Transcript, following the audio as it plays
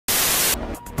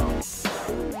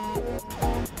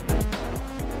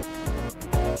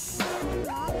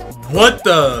What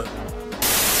the?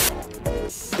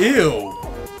 Ew.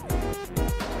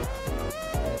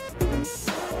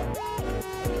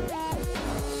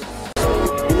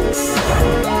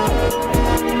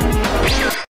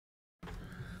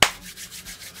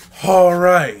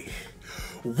 Alright.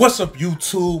 What's up,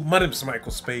 YouTube? My name is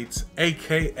Michael Spades,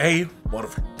 aka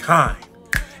Oneofakind.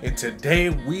 And today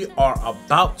we are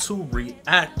about to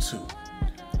react to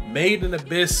Made in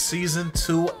Abyss Season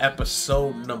 2,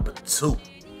 Episode number 2.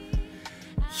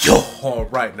 Yo,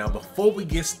 alright, now before we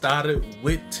get started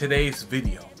with today's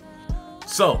video.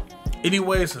 So,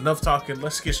 anyways, enough talking,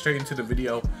 let's get straight into the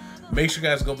video. Make sure you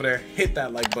guys go over there, hit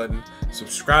that like button,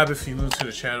 subscribe if you're new to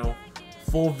the channel.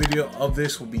 Full video of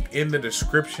this will be in the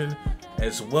description,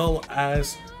 as well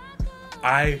as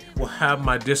I will have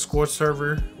my Discord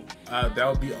server that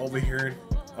will be over here,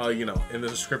 you know, in the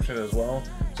description as well.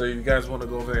 So if you guys want to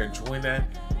go over there and join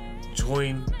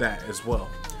that as well.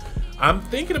 I'm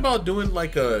thinking about doing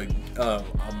like a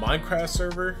Minecraft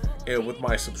server with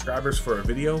my subscribers for a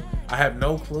video. I have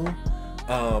no clue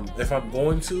if I'm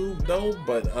going to though,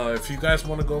 but if you guys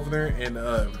want to go over there and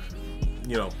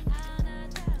you know,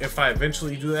 if I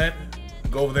eventually do that,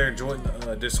 go over there and join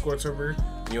the Discord server,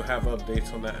 and you'll have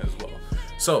updates on that as well.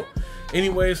 So,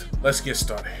 anyways, let's get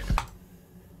started.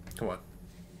 Come on.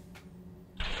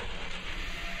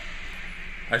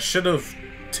 I should have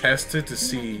tested to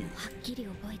see.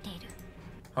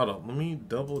 Hold on, let me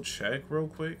double check real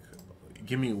quick.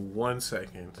 Give me 1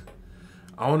 second.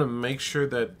 I want to make sure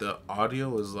that the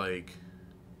audio is like.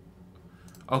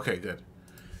 Okay, good.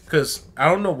 Because I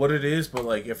don't know what it is, but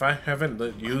like if I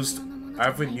haven't used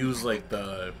like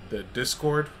the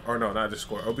Discord, or no, not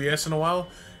Discord, OBS in a while,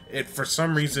 it for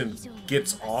some reason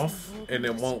gets off and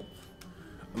it won't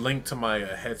link to my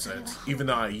headsets, even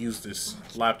though I use this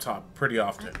laptop pretty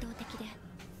often.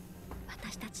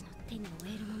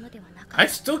 I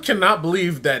still cannot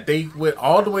believe that they went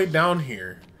all the way down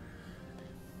here.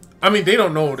 I mean, they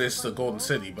don't know this is the Golden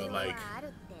City, but like.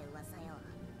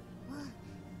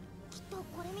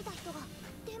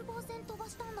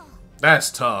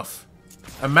 That's tough.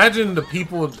 Imagine the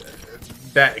people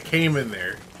that came in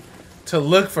there to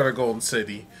look for the Golden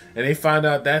City, and they find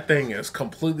out that thing is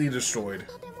completely destroyed.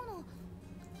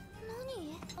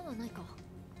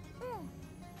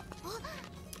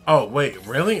 Oh wait,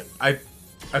 really? I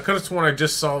could have sworn I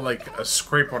just saw like a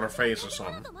scrape on her face or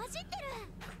something.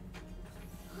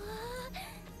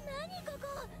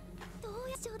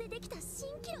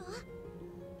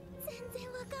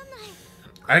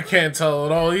 I can't tell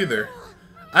at all either.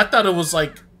 I thought it was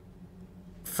like,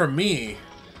 for me,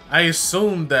 I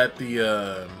assumed that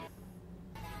the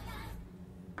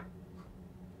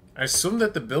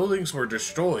buildings were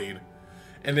destroyed,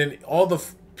 and then all the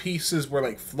pieces were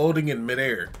like floating in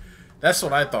midair. That's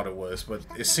what I thought it was, but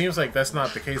it seems like that's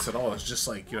not the case at all. It's just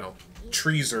like, you know,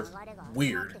 trees are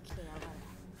weird.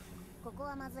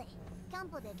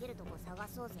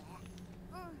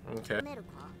 Okay.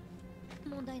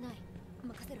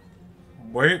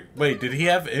 Wait, did he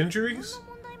have injuries?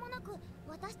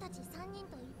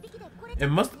 It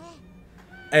must.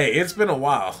 Hey, it's been a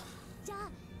while.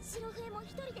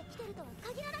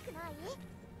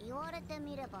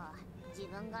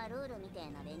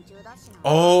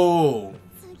 Oh.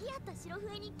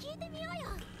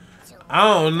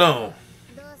 I don't know.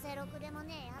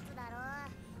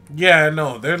 Yeah,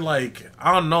 no, they're like,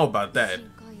 I don't know about that.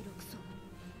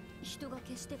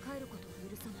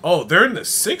 Oh, they're in the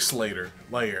 6th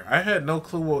layer. I had no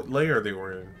clue what layer they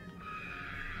were in.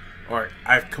 Or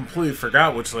I completely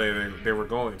forgot which layer they were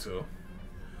going to.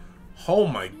 Oh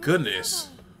my goodness.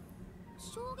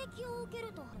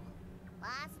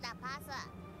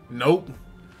 Nope.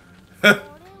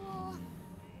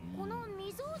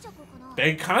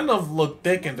 They kind of look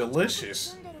thick and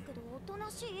delicious.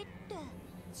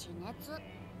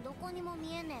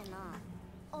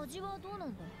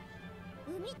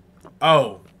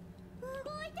 Oh.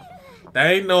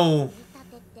 They ain't no.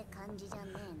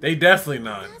 They definitely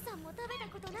not.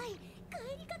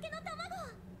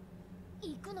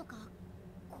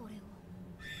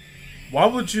 Why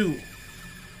would you?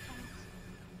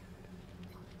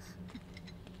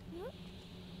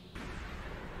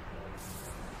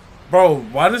 Bro,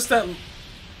 why does that...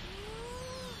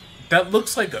 That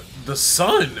looks like the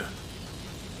sun.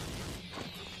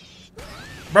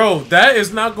 Bro, that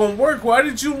is not gonna work. Why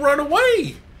did you run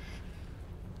away?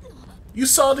 You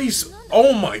saw these...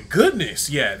 Oh my goodness.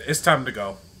 Yeah, it's time to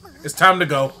go. It's time to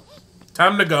go.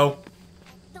 Time to go.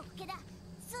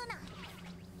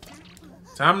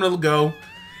 Time to go.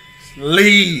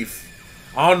 Leave.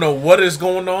 I don't know what is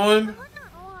going on.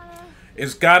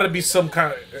 It's gotta be some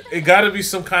kind. It gotta be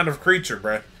some kind of creature,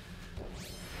 bruh.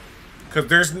 Because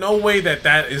there's no way that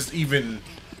that is even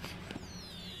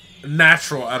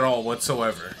natural at all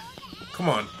whatsoever. Come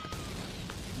on.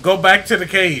 Go back to the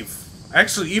cave.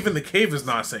 Actually, even the cave is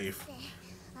not safe.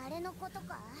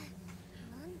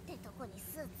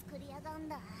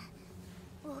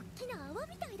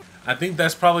 I think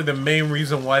that's probably the main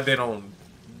reason why they don't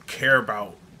care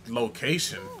about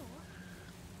location.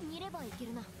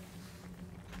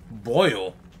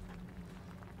 Boil.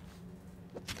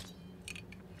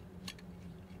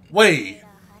 Wait.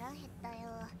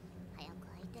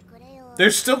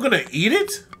 They're still gonna eat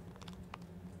it?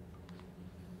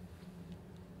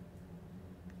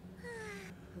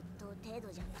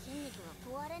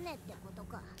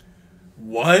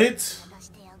 What?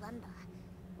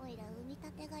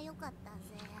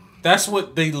 That's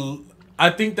what they... I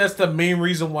think that's the main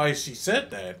reason why she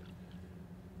said that.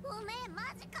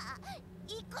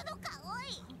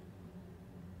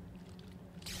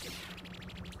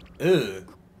 Ugh.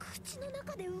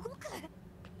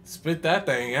 Spit that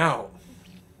thing out.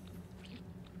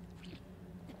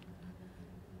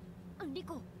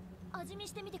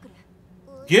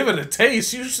 Give it a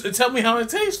taste. You should tell me how it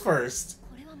tastes first.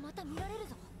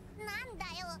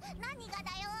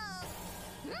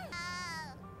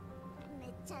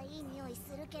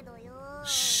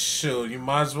 Shoot, you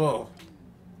might as well.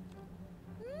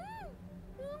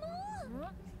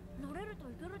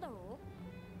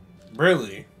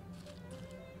 Really?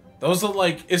 Those are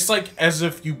like, it's like as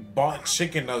if you bought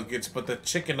chicken nuggets, but the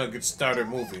chicken nuggets started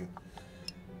moving.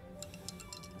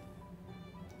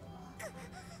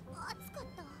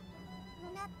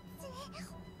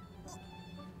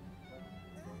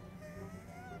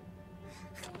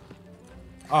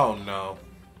 Oh no.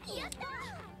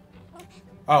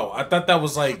 Oh, I thought that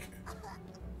was like...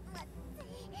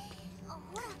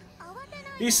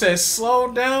 He says,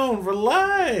 slow down,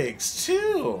 relax,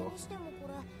 chill.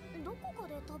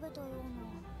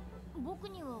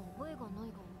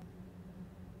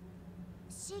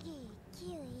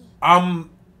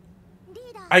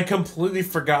 I completely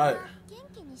forgot.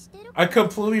 I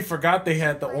completely forgot they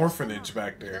had the orphanage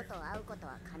back there.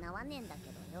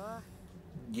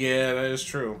 Yeah, that is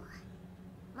true.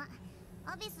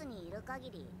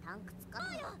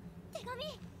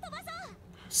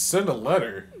 Send a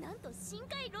letter.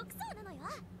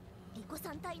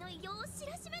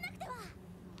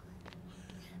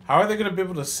 How are they gonna be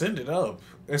able to send it up?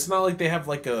 It's not like they have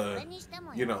like a,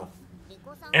 you know,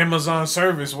 Amazon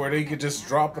service where they could just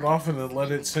drop it off and then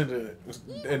let it send it,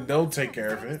 and they'll take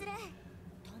care of it.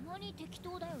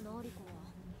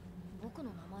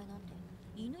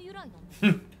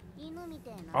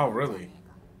 Oh, really?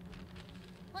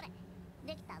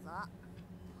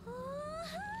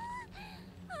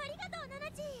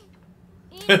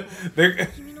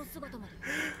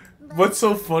 What's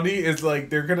so funny is like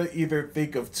they're gonna either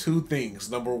think of two things.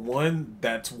 Number one,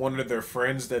 that's one of their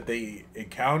friends that they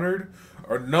encountered,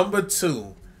 or number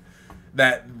two,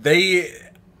 that they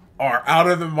are out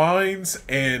of their minds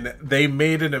and they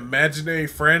made an imaginary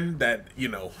friend that, you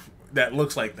know, that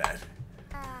looks like that.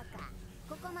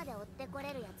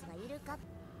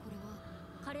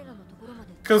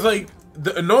 Because like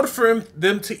in order for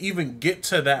them to even get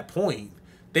to that point,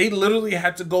 they literally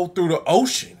had to go through the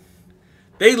ocean.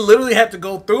 They literally had to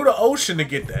go through the ocean to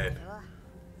get that.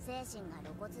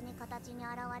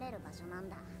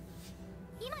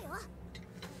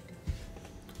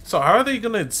 So how are they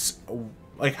gonna,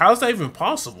 like, how is that even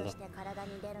possible?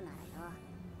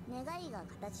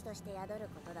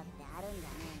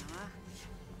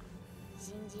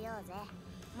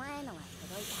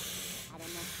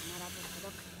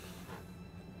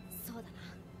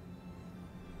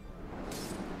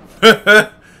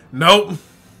 Nope.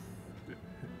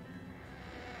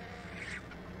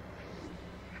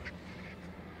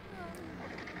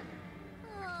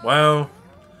 Well,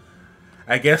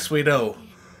 I guess we know.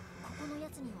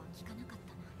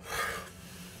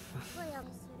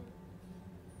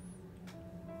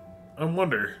 I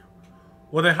wonder.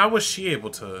 Well, then how was she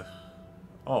able to...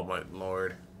 Oh, my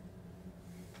lord.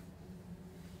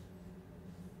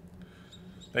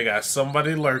 They got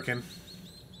somebody lurking.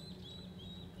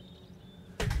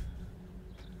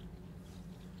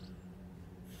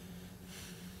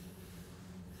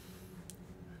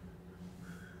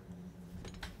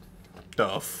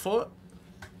 The fuck?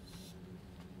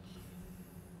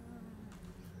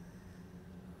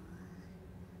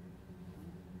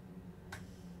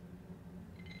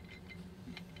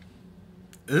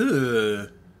 Ugh.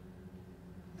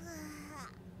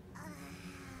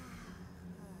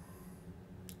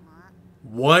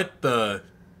 What the?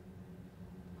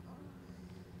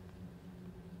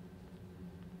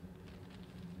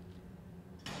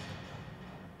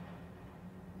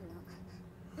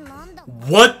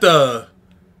 What the?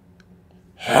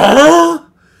 Huh?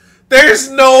 There's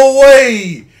no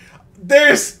way.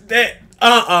 There's that.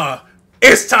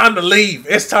 It's time to leave.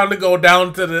 It's time to go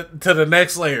down to the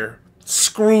next layer.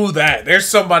 Screw that. There's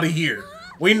somebody here.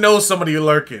 We know somebody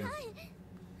lurking.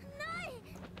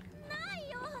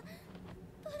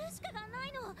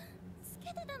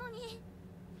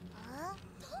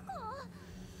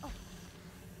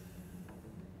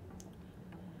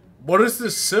 What is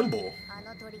this symbol?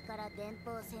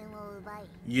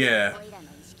 Yeah.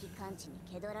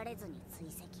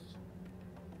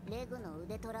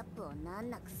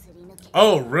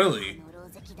 Oh, really?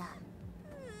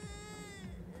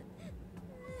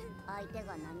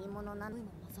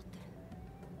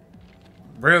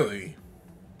 Really?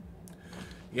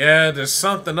 Yeah, there's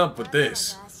something up with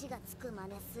this.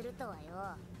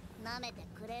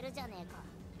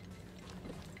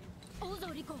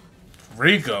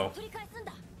 Rico.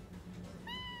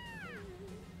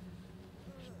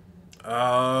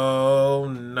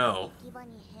 Oh no.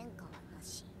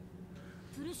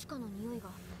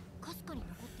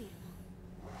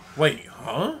 Wait,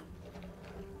 huh?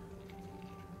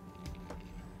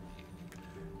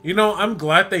 You know, I'm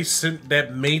glad they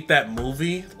made that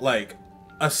movie like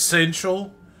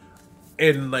essential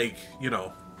and like, you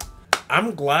know,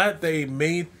 I'm glad they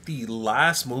made the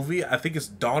last movie, I think it's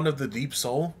Dawn of the Deep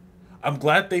Soul. I'm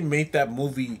glad they made that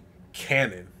movie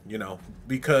canon, you know,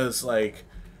 because like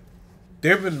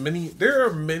there are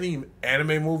many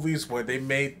anime movies where they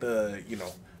made the, you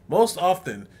know, most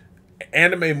often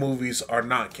anime movies are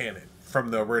not canon from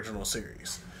the original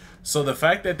series. So the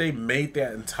fact that they made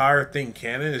that entire thing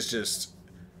canon is just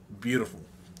beautiful.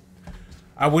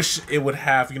 I wish it would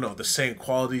have, you know, the same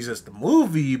qualities as the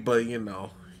movie, but you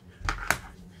know,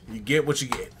 you get what you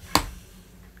get.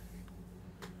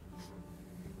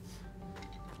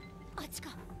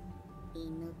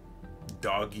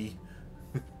 Doggy.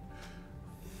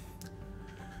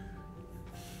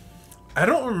 I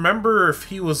don't remember if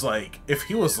he was like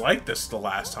this the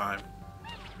last time.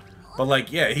 But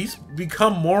like, yeah, he's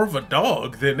become more of a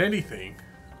dog than anything.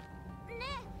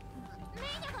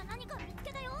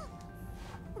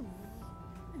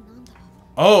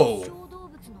 Oh.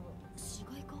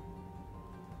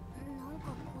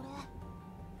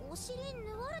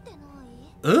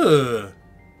 Ugh.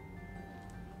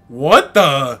 What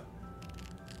the?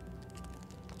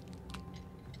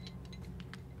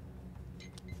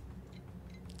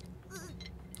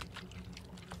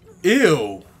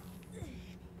 Ew.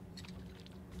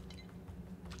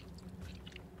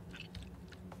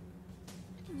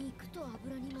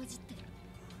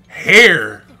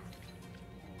 Hair.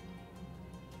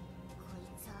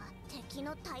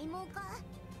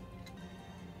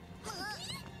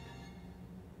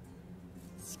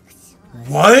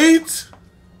 What?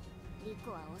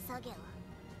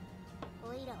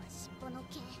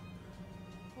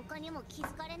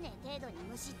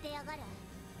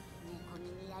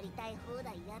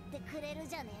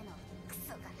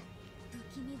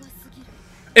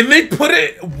 And they put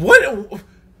it, what?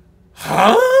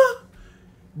 Huh?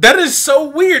 That is so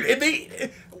weird. And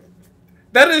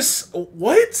that is,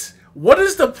 what? What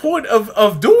is the point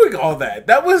of doing all that?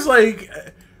 That was like,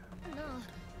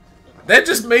 that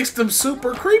just makes them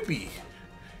super creepy.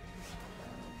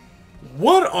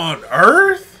 What on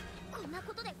earth?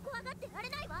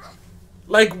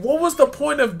 Like, what was the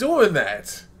point of doing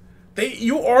that?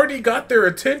 You already got their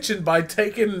attention by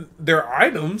taking their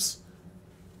items.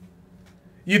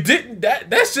 You didn't,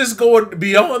 that's just going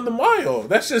beyond the mile.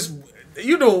 That's just,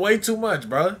 you doing way too much,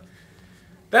 bro.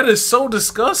 That is so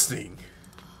disgusting.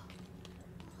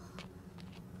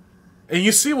 And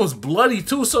you see it was bloody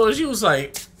too, so she was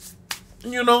like,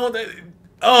 you know, that,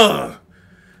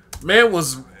 man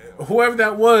was, whoever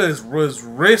that was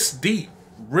wrist deep.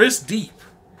 Wrist deep.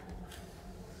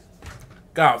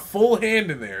 Got full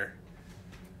hand in there.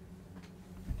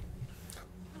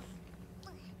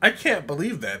 I can't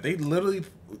believe that. They literally,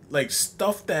 like,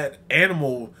 stuffed that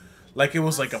animal like it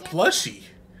was like a plushie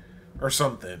or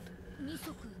something.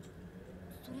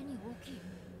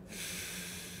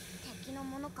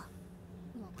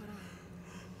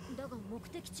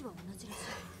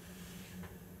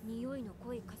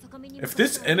 If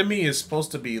this enemy is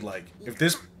supposed to be like, if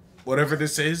this, whatever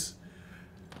this is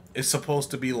supposed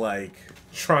to be like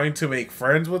trying to make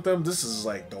friends with them, this is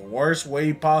like the worst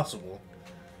way possible.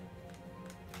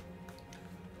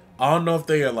 I don't know if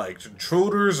they are like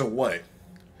intruders or what.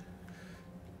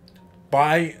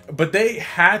 But they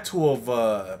had to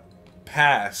have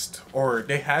passed, or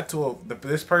they had to have,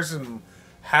 this person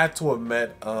had to have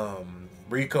met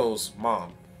Rico's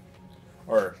mom,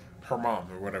 or her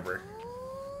mom, or whatever.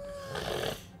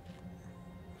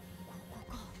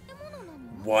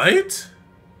 What?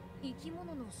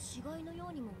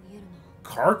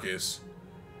 Carcass?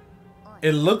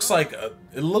 It looks like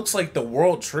the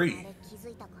world tree.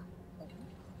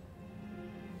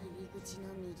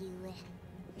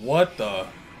 What the?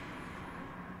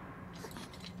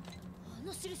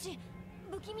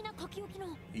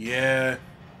 Yeah.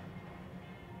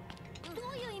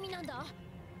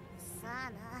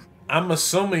 I'm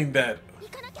assuming that.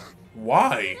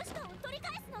 Why?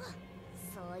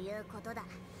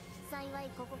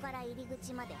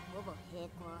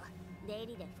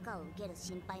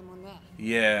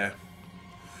 Yeah.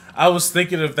 I was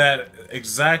thinking of that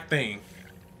exact thing.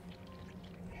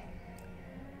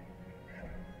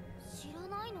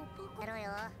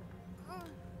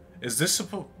 Is this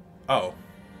supposed... Oh.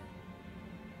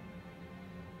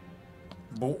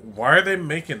 But why are they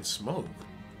making smoke?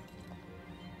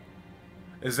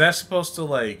 Is that supposed to,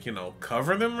 like, you know,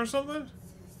 cover them or something?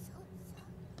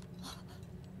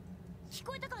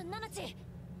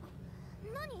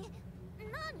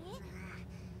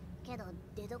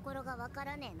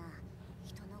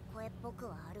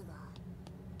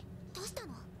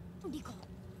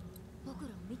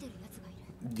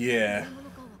 Yeah.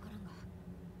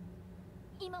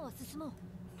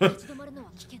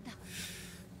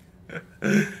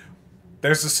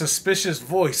 There's a suspicious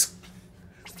voice.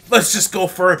 Let's just go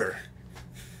further.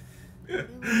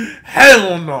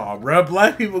 Hell no, bro.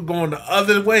 Black people going the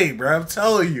other way, bro. I'm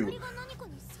telling you.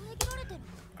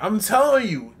 I'm telling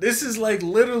you. This is like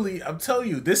literally, I'm telling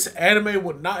you, this anime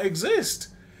would not exist.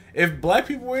 If black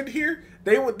people were in here,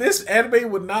 they would. This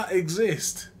anime would not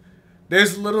exist.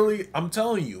 There's literally, I'm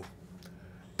telling you.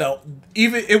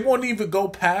 Even it won't even go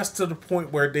past to the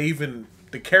point where they even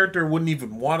the character wouldn't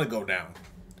even want to go down.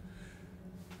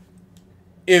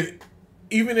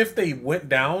 Even if they went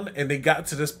down and they got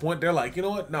to this point, they're like, you know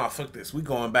what? Nah, fuck this. We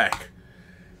going back.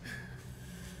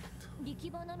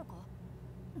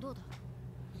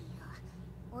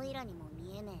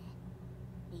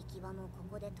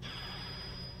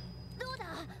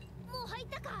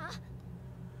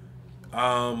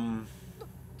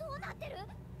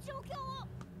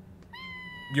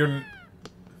 You're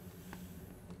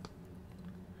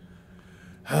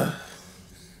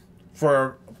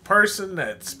for a person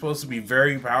that's supposed to be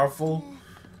very powerful,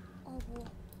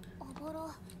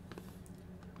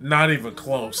 not even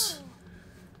close.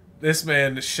 This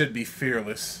man should be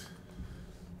fearless.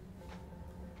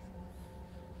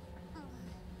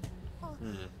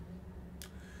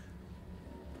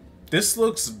 This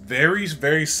looks very,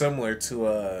 very similar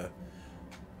to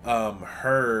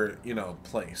her, you know,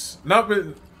 place. Not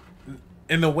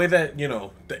in the way that, you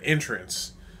know, the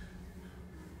entrance.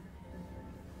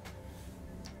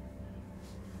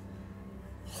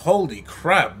 Holy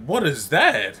crap, what is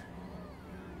that?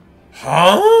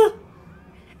 Huh?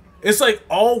 It's like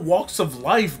all walks of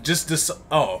life just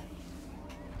oh.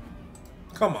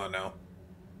 Come on now.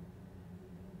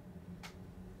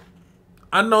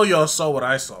 I know y'all saw what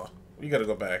I saw. You gotta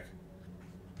go back.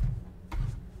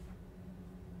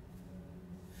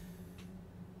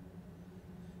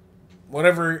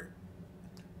 Whatever.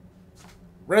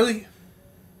 Really?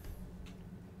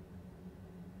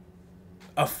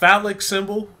 A phallic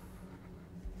symbol?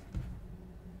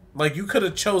 Like, you could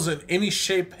have chosen any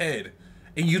shape head,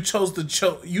 and you chose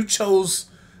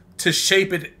to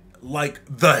shape it like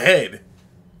the head.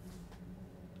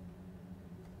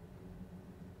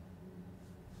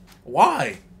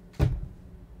 Why?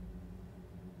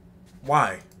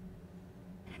 Why?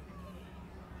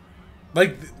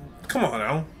 Like, come on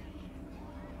now.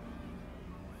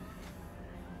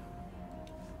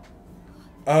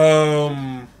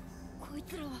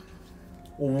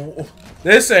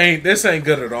 This ain't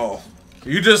good at all.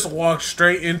 You just walk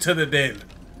straight into the den.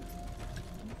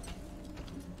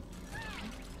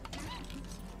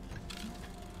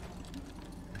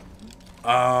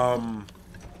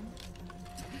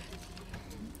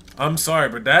 I'm sorry,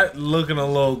 but that looking a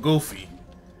little goofy.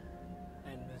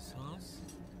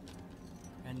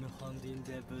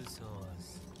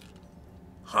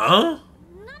 Huh?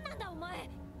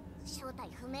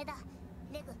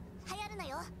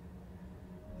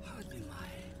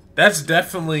 That's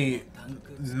definitely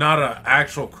not an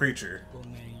actual creature.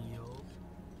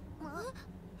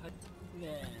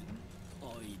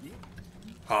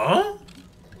 Huh?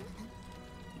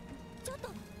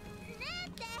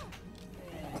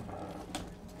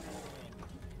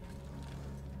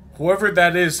 Whoever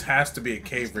that is has to be a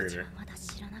cave raider.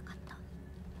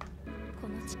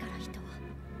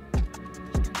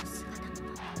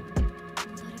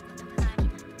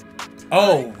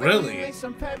 Oh, really?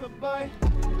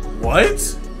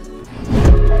 What?